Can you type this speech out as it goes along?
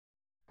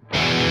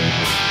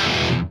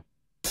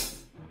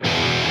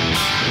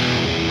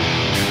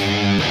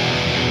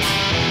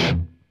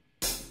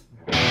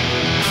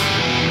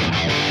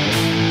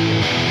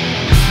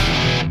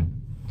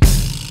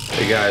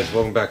guys,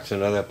 welcome back to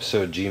another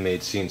episode of G Made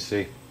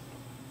CNC.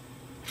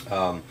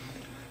 I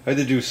had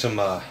to do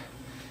some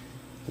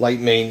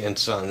light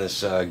maintenance on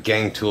this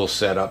gang tool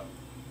setup,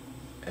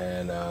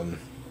 and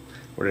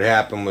what had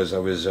happened was I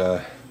was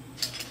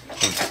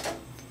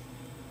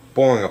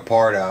boring a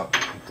part out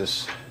with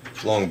this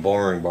long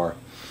boring bar,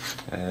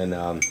 and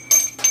it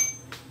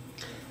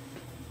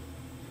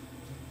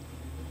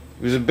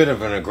was a bit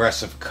of an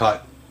aggressive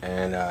cut,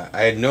 and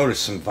I had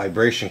noticed some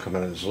vibration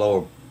coming out of this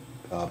lower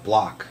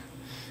block.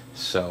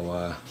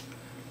 So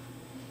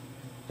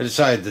I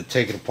decided to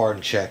take it apart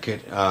and check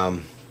it,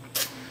 and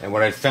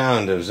what I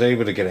found, I was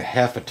able to get a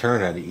half a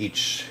turn out of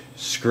each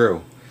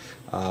screw,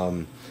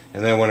 and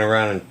then I went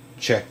around and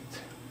checked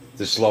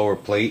this lower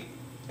plate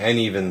and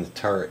even the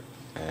turret,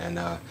 and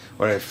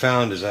what I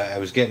found is I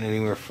was getting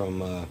anywhere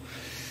from an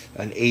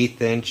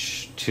 1/8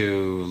 inch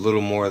to a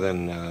little more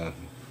than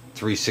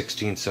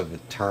 3/16 of a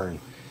turn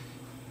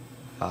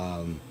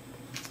on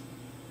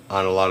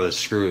a lot of the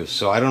screws.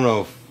 So I don't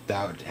know if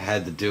that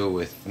had to do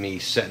with me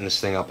setting this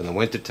thing up in the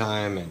winter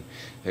time and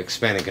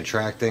expanding,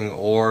 contracting,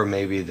 or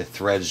maybe the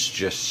threads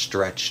just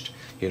stretched,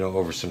 you know,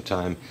 over some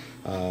time.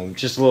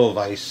 Just a little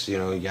advice, you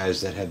know, you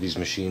guys that have these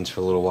machines for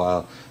a little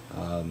while,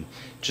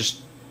 just,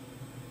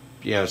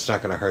 you know, it's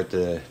not going to hurt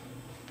to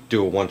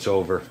do a once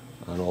over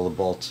on all the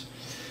bolts.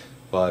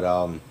 But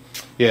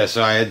yeah,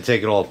 so I had to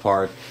take it all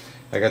apart.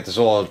 I got this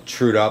all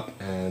trued up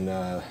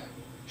and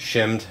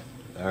shimmed.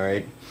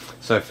 Alright,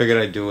 so I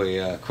figured I'd do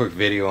a quick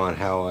video on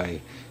how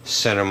I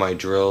center my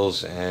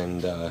drills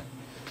and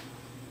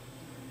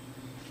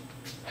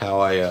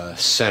how I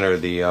center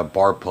the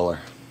bar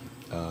puller.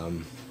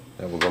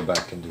 That will go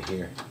back into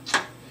here.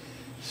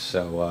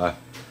 So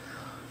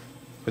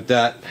with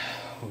that,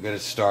 we'll get it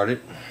started.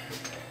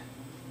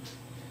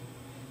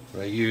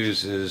 What I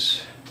use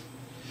is,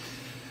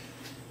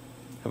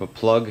 have a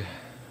plug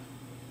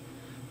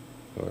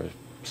or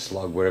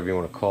slug, whatever you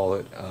want to call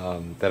it,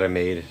 that I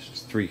made.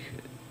 It's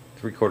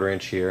 3/4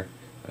 inch here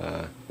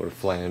with a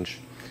flange.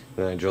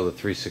 Then I drill the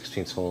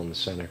 3/16 hole in the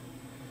center.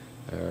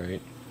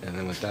 Alright, and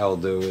then what that will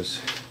do is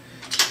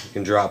you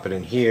can drop it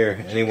in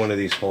here, any one of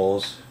these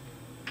holes.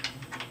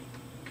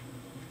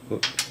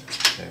 Whoop,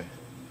 there.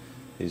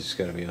 These just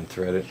got to be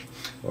unthreaded,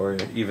 or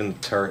even the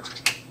turret,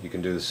 you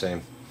can do the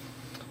same.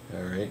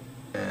 Alright,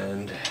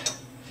 and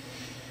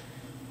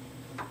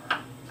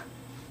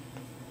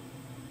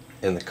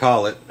in the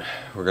collet,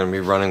 we're going to be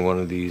running one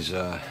of these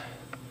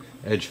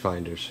edge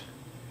finders,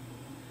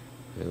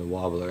 the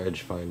wobbler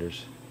edge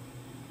finders.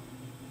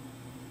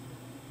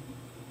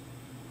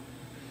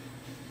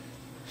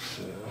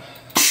 So,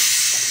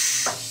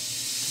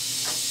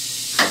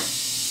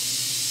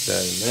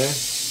 that in there.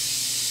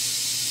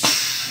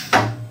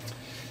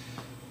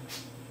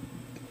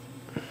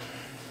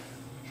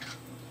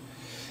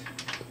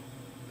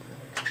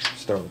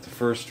 Start with the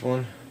first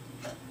one.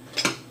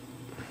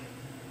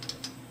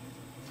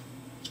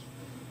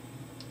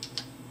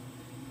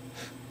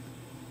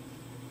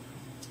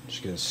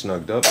 Just get it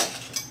snugged up.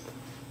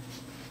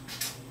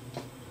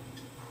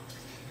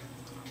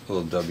 A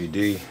little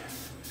WD.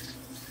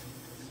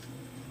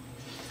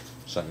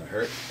 It's not gonna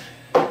hurt.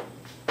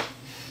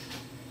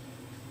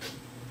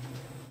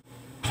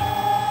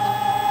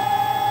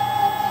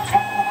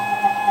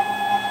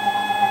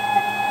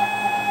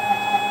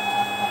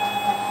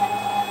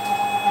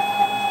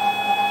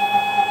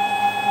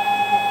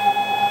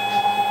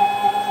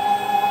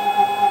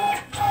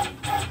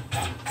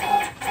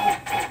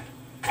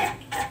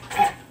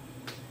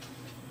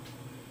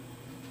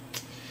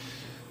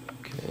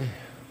 Okay.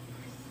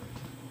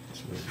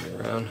 Let's move it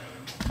around.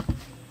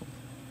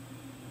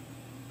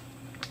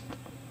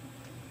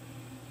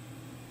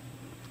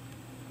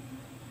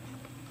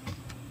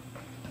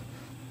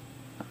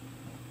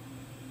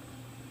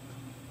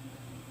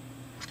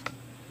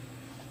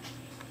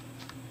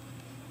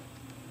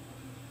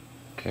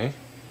 Okay.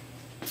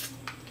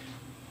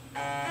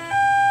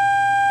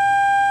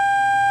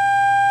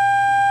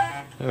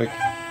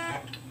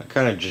 I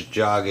kind of just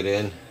jog it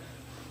in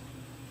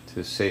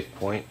to a safe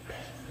point.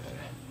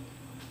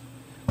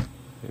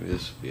 Maybe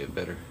this will be a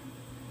better.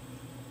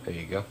 There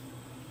you go.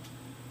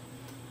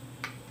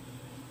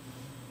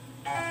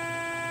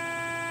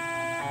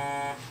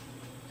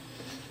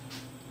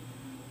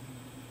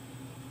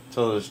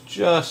 So there's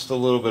just a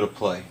little bit of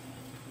play.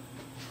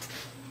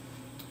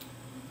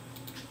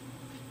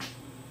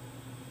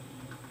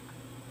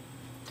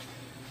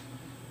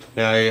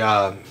 Now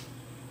I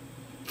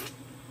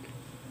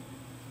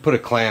put a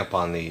clamp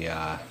on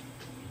the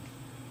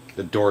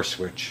door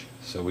switch,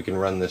 so we can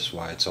run this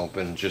while it's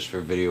open, just for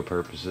video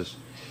purposes.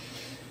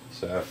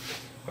 So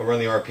I'll run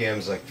the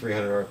RPMs like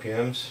 300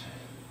 RPMs.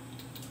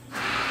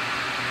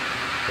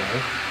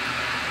 Okay.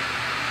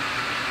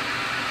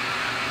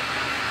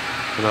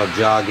 And I'll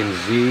jog in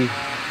Z.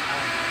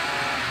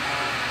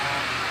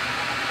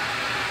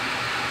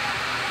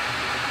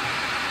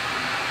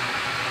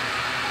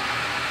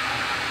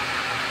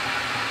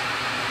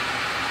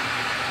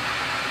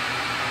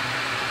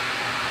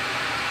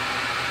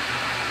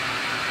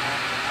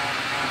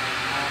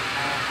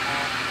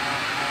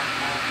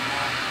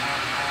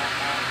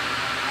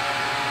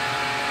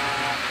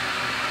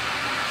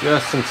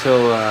 just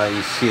until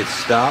you see it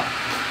stop.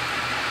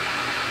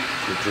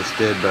 It just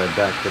did, but I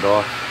backed it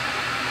off.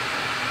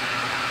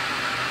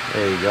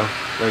 There you go,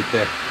 right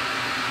there.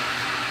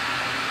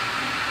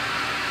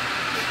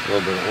 A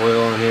little bit of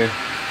oil in here.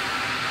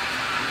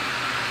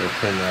 We'll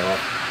clean that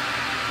off.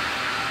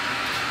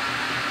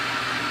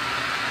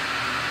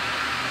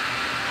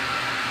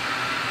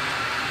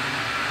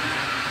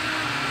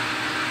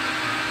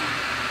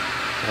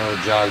 I'll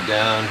jog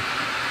down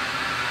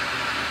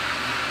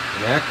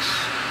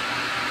next.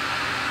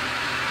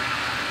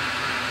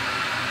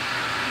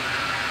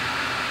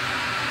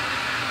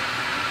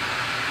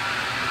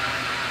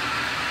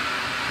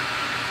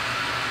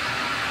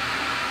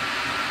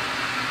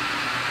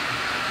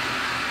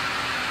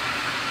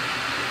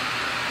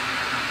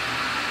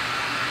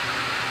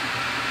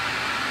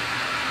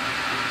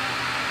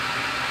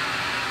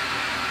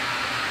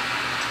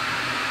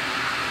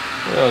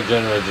 I'll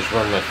generally just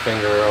run my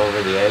finger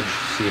over the edge,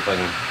 see if I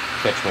can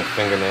catch my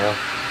fingernail.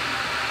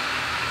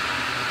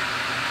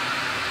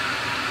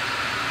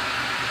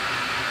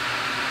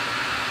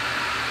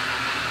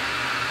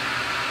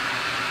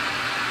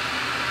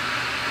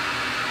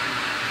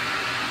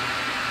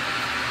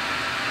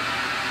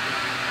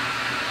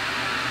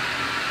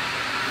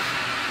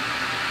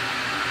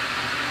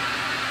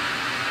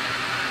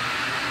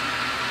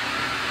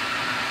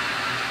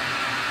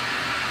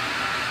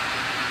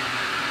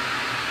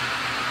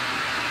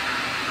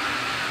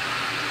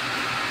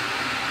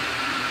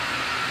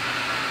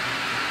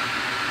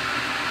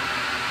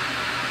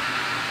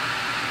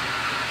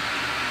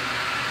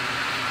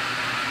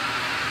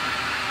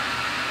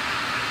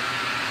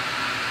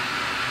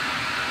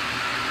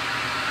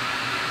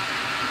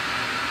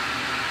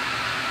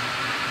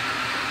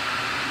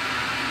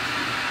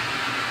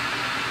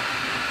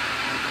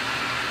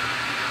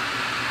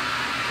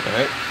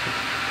 Alright,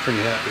 pretty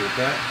happy with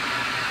that.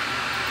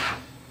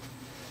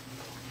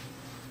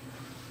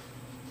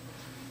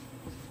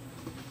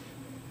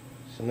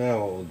 So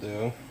now what we'll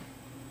do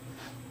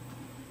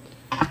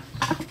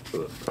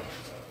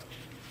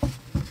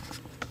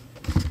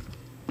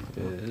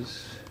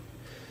is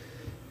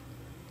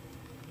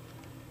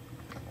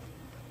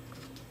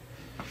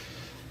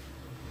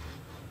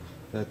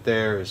that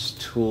there is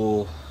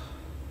tool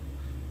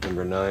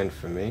number 9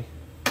 for me.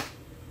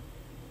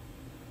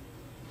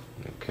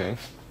 Okay.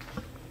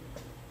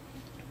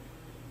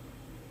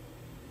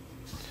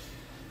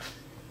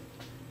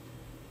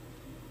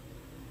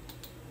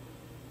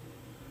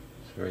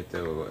 So right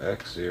there we'll go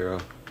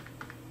X0.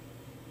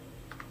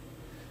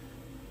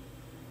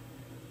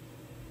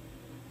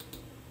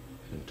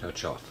 And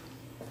touch off.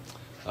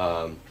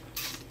 And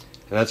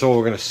that's all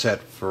we're going to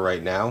set for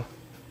right now.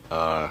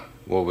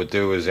 What we'll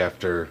do is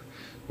after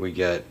we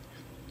get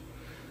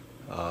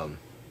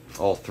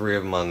all 3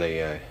 of them on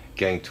the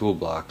gang tool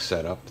block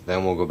set up,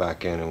 then we'll go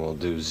back in and we'll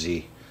do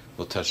Z.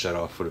 We'll touch that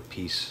off with a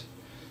piece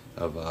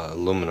of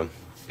aluminum,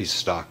 piece of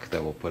stock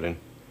that we'll put in.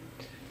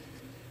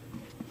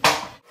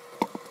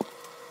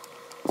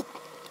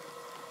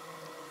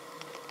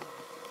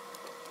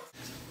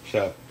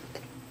 So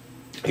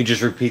you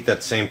just repeat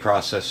that same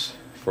process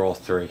for all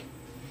 3.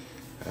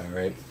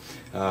 Alright.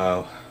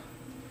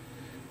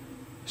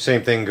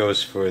 Same thing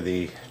goes for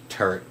the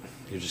turret.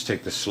 You just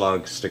take the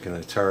slug, stick in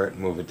the turret,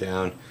 move it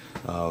down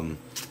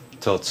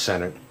until it's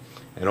centered.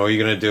 And all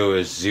you're going to do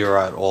is zero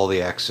out all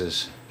the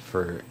X's.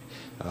 For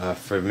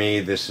me,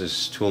 this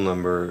is tool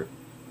number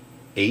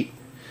 8.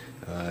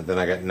 Then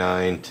I got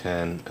 9,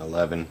 10,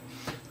 11.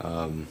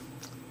 And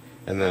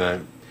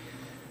then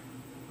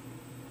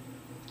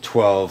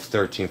 12,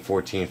 13,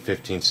 14,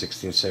 15,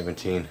 16,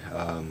 17.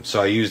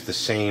 So I use the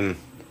same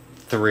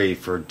 3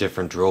 for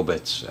different drill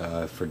bits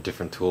for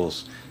different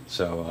tools.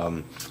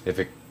 So if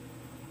it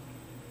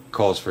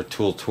calls for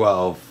tool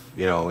 12,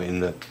 you know, in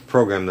the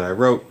program that I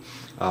wrote,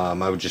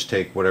 I would just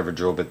take whatever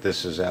drill bit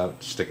this is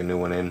out, stick a new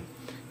one in,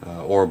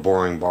 or a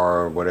boring bar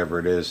or whatever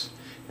it is,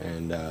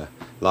 and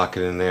lock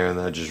it in there, and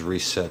then I just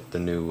reset the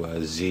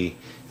new Z.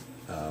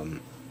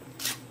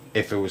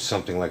 If it was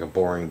something like a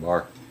boring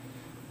bar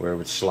where it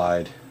would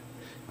slide,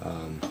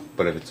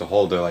 but if it's a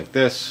holder like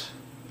this,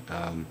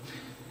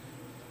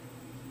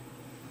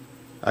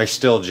 I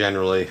still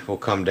generally will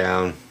come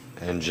down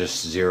and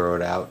just zero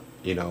it out,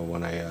 you know,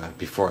 when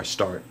before I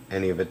start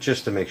any of it,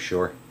 just to make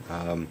sure.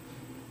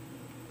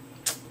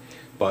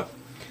 But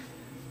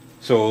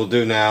so what we'll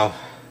do now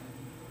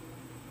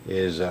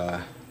is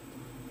I'll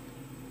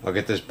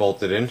get this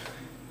bolted in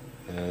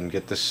and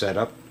get this set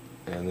up,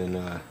 and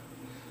then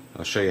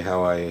I'll show you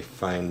how I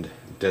find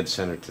dead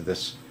center to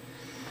this.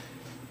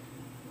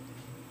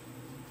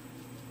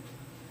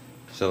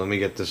 So let me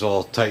get this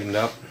all tightened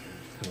up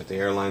with the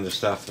airlines and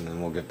stuff, and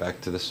then we'll get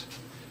back to this.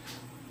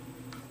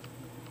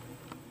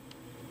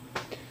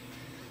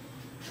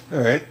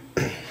 Alright,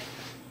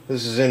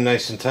 this is in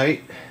nice and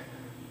tight.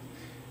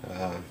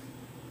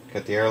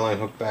 Got the airline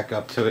hooked back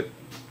up to it.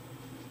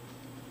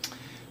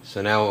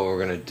 So now what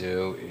we're going to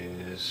do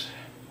is,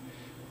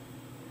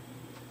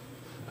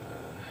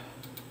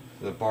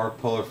 the bar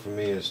puller for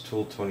me is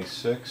tool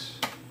 26.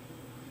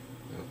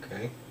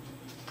 Okay.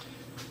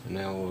 And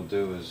now what we'll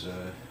do is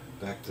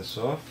back this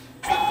off.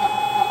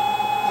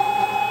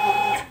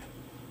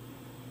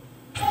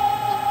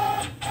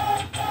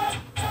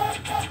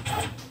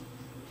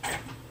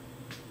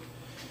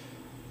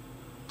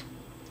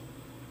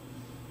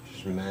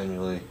 Just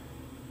manually.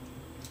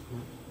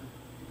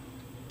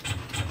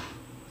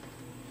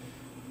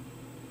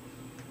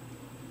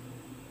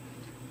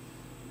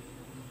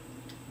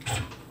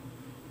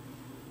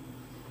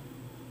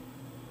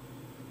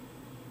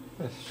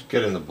 Just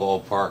get in the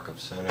ballpark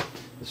of center.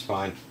 It's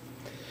fine.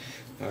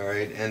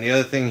 Alright, and the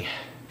other thing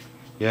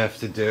you have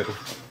to do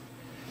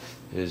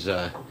is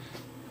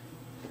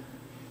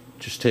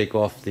just take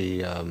off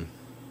the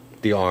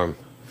arm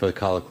for the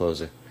collet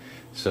closer.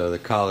 So the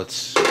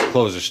collet's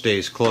closer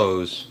stays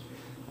closed.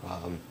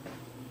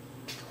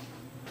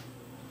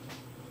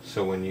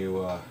 So when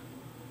you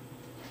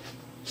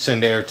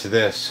send air to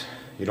this,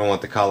 you don't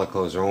want the collet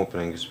closer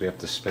opening because we have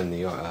to spin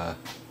the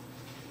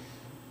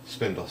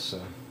spindle.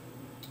 So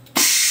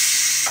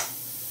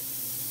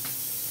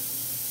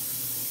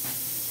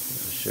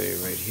I'll show you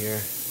right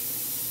here.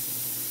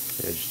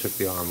 Yeah, I just took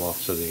the arm off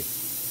so the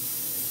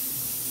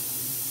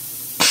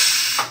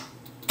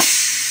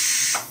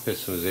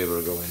piston was able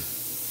to go in.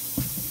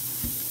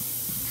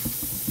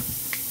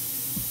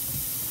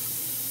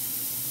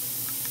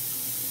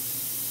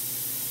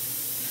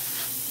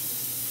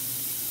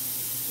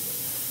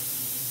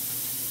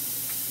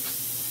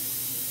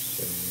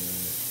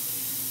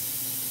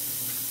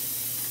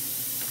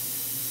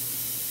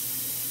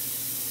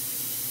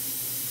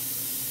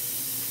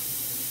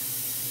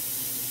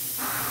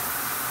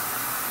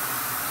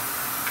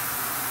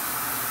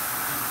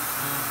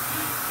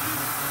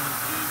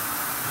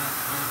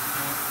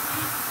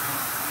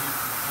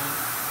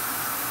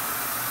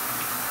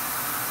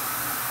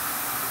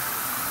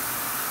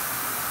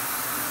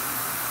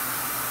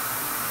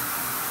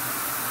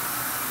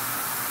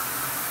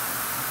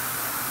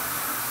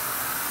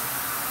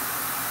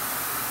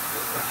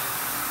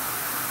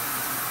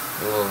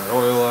 A little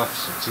oil off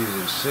so it's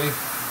easier to see.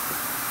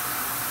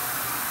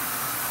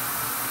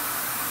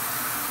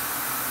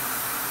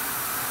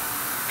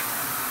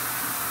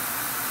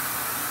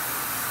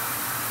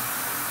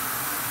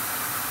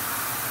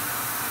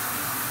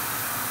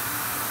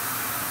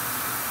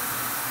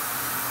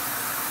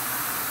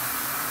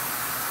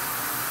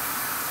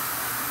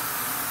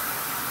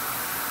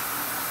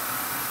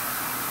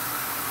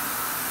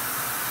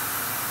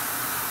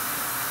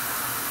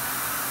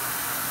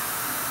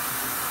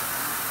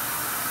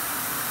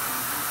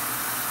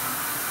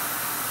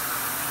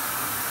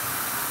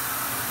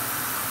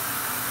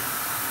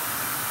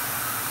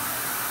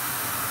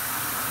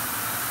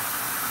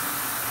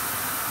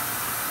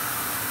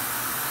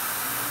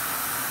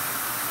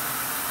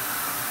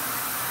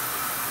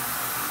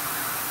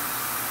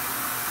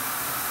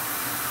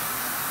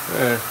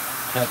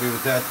 Happy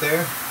with that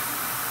there.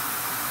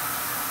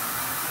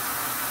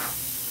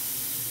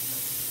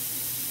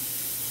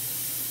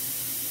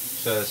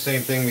 So the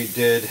same thing we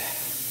did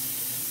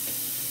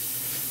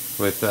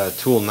with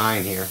tool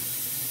 9 here,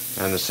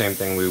 and the same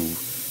thing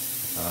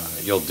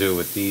you'll do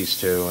with these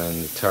two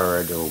and the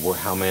turret or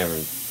how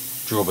many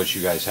drill bits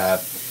you guys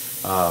have.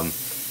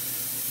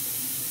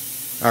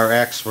 Our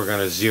X, we're going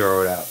to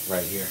zero it out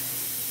right here.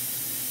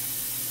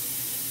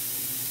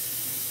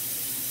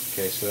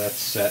 Okay, so that's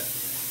set.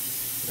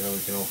 Now we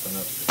can open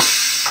up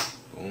this.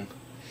 Boom.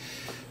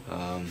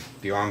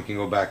 The arm can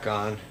go back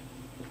on.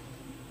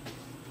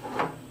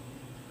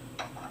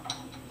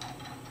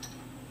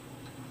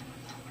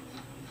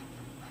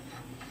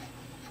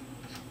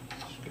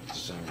 Just get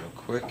this on real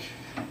quick.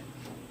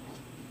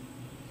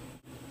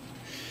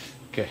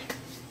 Okay.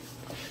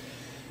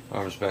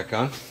 Arm's back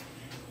on.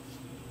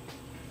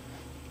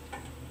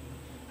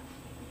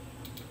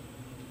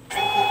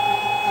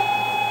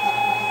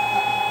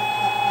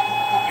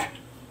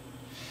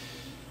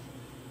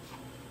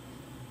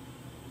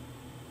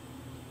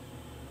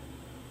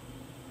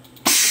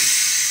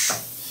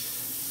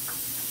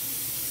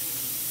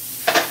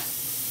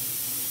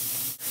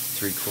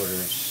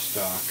 Three-quarter-inch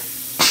stock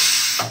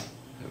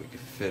that we could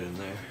fit in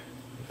there.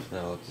 Now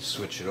I'll have to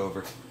switch it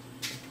over.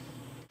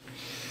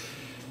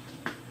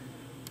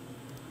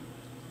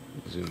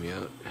 Zoom you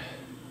out.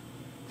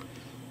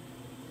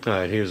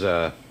 Alright, here's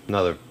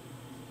another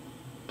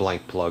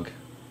blank plug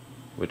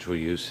which we'll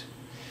use.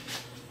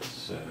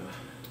 So